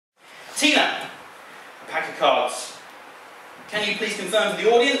Tina, a pack of cards. Can you please confirm for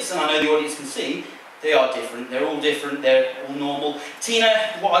the audience, and I know the audience can see, they are different, they're all normal. Tina,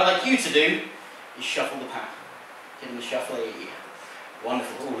 what I'd like you to do is shuffle the pack. Give them a shuffle.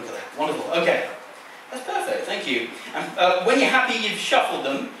 Wonderful, oh look at that, wonderful, okay. That's perfect, thank you. And when you're happy you've shuffled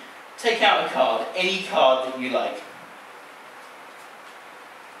them, take out a card, any card that you like.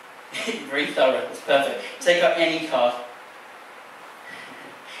 Very thorough, that's perfect. Take out any card.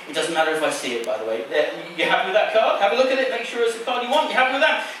 It doesn't matter if I see it, by the way. You happy with that card? Have a look at it, make sure it's the card you want. You happy with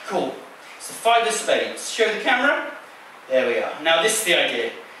that? Cool. It's the 5 of spades. Show the camera. There we are. Now this is the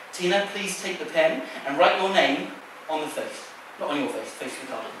idea. Tina, please take the pen and write your name on the face. Not on your face, face of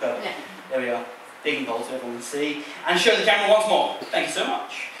the card. Perfect. There we are. Big and bold so everyone can see. And show the camera once more. Thank you so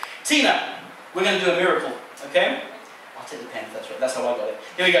much. Tina, we're going to do a miracle, okay? I'll take the pen if that's right. That's how I got it.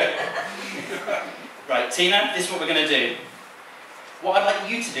 Here we go. Right, Tina, this is what we're going to do. What I'd like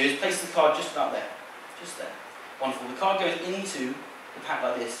you to do is place the card just about there. Just there. Wonderful. The card goes into the pack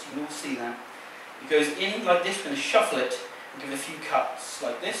like this. You can all see that. It goes in like this. We're going to shuffle it and give it a few cuts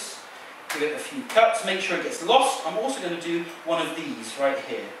like this. Give it a few cuts. Make sure it gets lost. I'm also going to do one of these right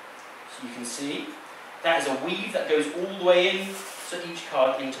here. So you can see that is a weave that goes all the way in, so each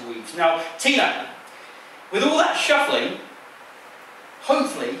card interweaves. Now, Tina, with all that shuffling,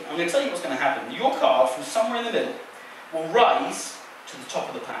 hopefully, I'm going to tell you what's going to happen. Your card from somewhere in the middle will rise to the top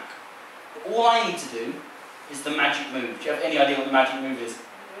of the pack. But all I need to do is the magic move. Do you have any idea what the magic move is?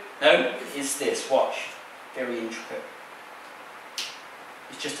 No? It's this. Watch. Very intricate.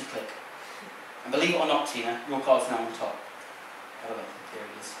 It's just a click. And believe it or not, Tina, your card's now on top. Have a look. There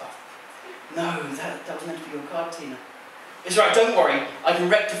it is. Oh. No, that was meant to be your card, Tina. It's right, don't worry. I can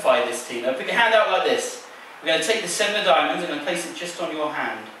rectify this, Tina. Put your hand out like this. We're going to take the 7 of diamonds and going to place it just on your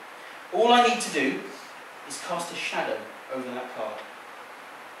hand. All I need to do is cast a shadow over that card.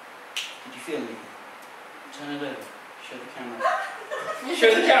 Did you feel anything? Turn it over. Show the camera.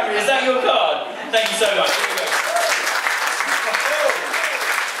 Show the camera. Is that your card? Thank you so much. Here we go.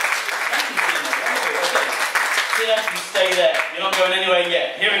 Thank you, Tina. Okay. Tina, you stay there. You're not going anywhere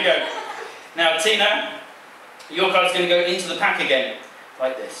yet. Here we go. Now, Tina, your card's going to go into the pack again.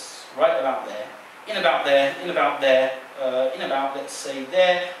 Like this. Right about there. In about there. In about there. In about, let's say,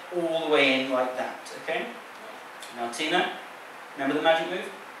 there. All the way in like that. Okay? Now, Tina, remember the magic move?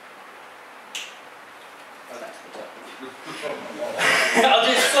 Go back to the top. I'll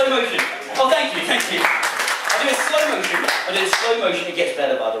do it slow motion. Oh, thank you, thank you. I'll do it slow motion. I'll do it slow motion. It gets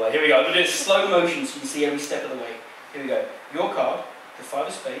better, by the way. Here we go. I'll do it slow motion so you can see every step of the way. Here we go. Your card, the 5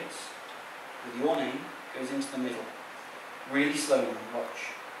 of spades, with your name, goes into the middle. Really slowly.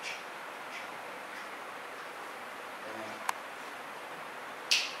 Watch.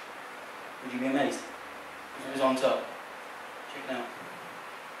 Would you be amazed if it was on top? Check it out.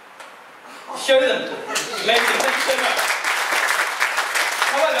 Show them! Amazing, thank you so much.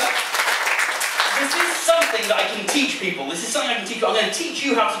 However, this is something that I can teach people. This is something I can teach you. I'm going to teach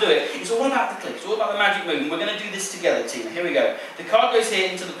you how to do it. It's all about the click. It's all about the magic move. And we're going to do this together, Tina. Here we go. The card goes here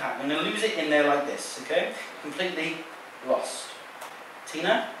into the pack. I'm going to lose it in there like this, okay? Completely lost.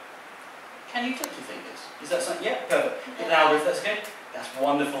 Tina, can you click your fingers? Is that something? Yeah, perfect. A bit louder if that's okay. That's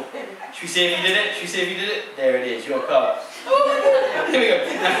wonderful. Should we see if you did it? Should we see if you did it? There it is, your card. Here we go.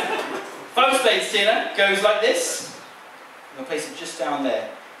 Now, 5 of spades, Tina, goes like this. I'm going to place it just down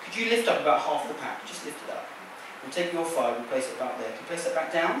there. Could you lift up about half the pack? Just lift it up. We'll take your 5 and place it about there. Can you place it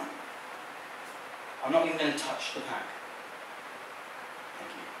back down? I'm not even going to touch the pack.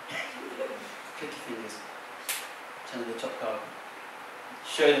 Thank you. Click your fingers. Turn to the top card.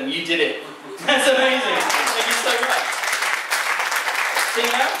 Show them you did it. That's amazing. Thank you so much.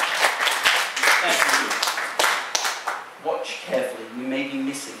 Tina, thank you. Watch carefully. You may be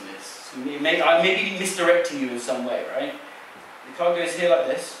missing this. I may be misdirecting you in some way, right? The card goes here like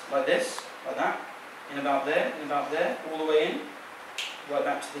this, like that. In about there, all the way in. Right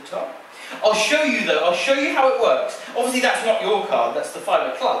back to the top. I'll show you though, I'll show you how it works. Obviously that's not your card, that's the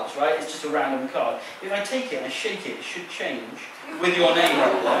 5 of clubs, right? It's just a random card. If I take it and I shake it, it should change with your name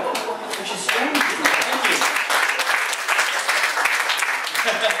right there. Which is strange, isn't it? Thank you.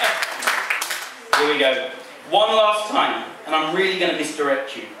 Here we go. One last time, and I'm really going to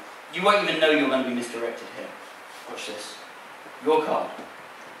misdirect you. You won't even know you're going to be misdirected here. Watch this. Your card.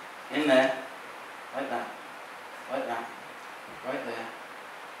 In there. Like that. Like that. Right there.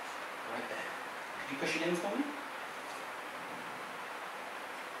 Right there. Could you push it in for me?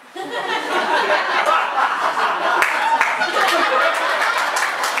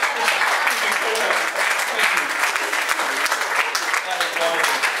 That is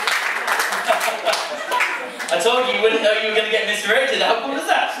wonderful. I told you wouldn't know you were going to get misdirected. How cool is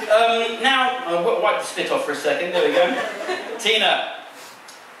that? Now, I'll wipe the spit off for a second. There we go. Tina,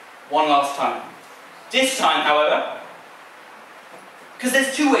 one last time. This time, however, because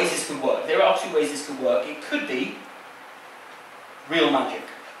there's two ways this could work. There are two ways this could work. It could be real magic.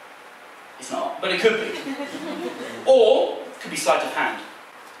 It's not, but it could be. Or it could be sleight of hand.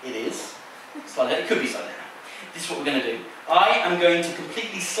 It is. It could be sleight of hand. This is what we're going to do. I am going to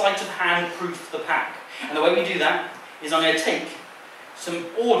completely sleight of hand proof the pack. And the way we do that is I'm going to take some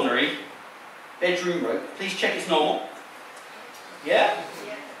ordinary bedroom rope. Please check it's normal. Yeah?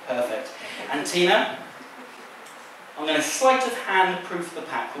 Perfect. And Tina, I'm going to sleight of hand proof the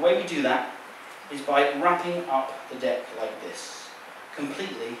pack. The way we do that is by wrapping up the deck like this.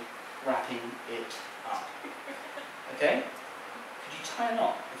 Completely wrapping it up. Okay? Could you tie a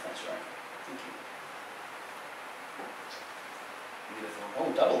knot, if that's right? Thank you. Beautiful.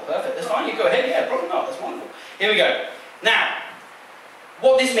 Oh, double, perfect. That's fine, you go ahead, yeah, proper knot, that's wonderful. Here we go. Now,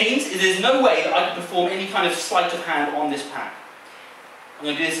 what this means is there's no way that I can perform any kind of sleight of hand on this pack. I'm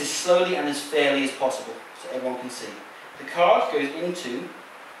going to do this as slowly and as fairly as possible, so everyone can see. The card goes into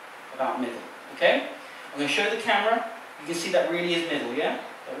about middle, okay? I'm going to show the camera. You can see that really is middle, yeah?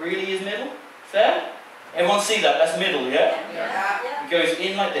 That really is middle. Fair? Everyone see that? That's middle, yeah? Yeah. It goes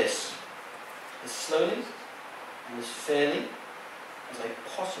in like this. As slowly and as fairly as I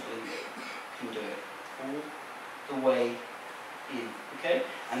possibly can do it. All the way in, okay?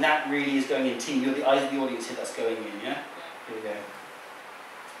 And that really is going in. Team, you're the eyes of the audience here, that's going in, yeah? Here we go.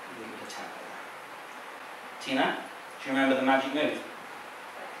 Give it a tap like that. Tina, do you remember the magic move?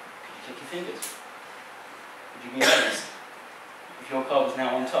 Could you click your fingers? Would you be amazed? If your card was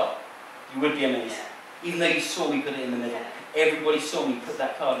now on top, you would be amazed. Even though you saw me put it in the middle. Everybody saw me put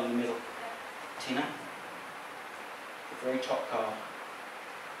that card in the middle. Tina, the very top card.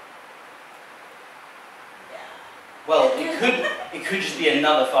 Well, it could just be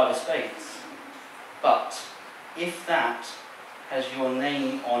another 5 of spades. But if that has your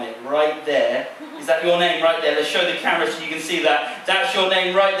name on it right there, is that your name right there? Let's show the camera so you can see that. That's your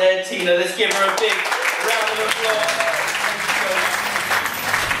name right there, Tina. Let's give her a big round of applause.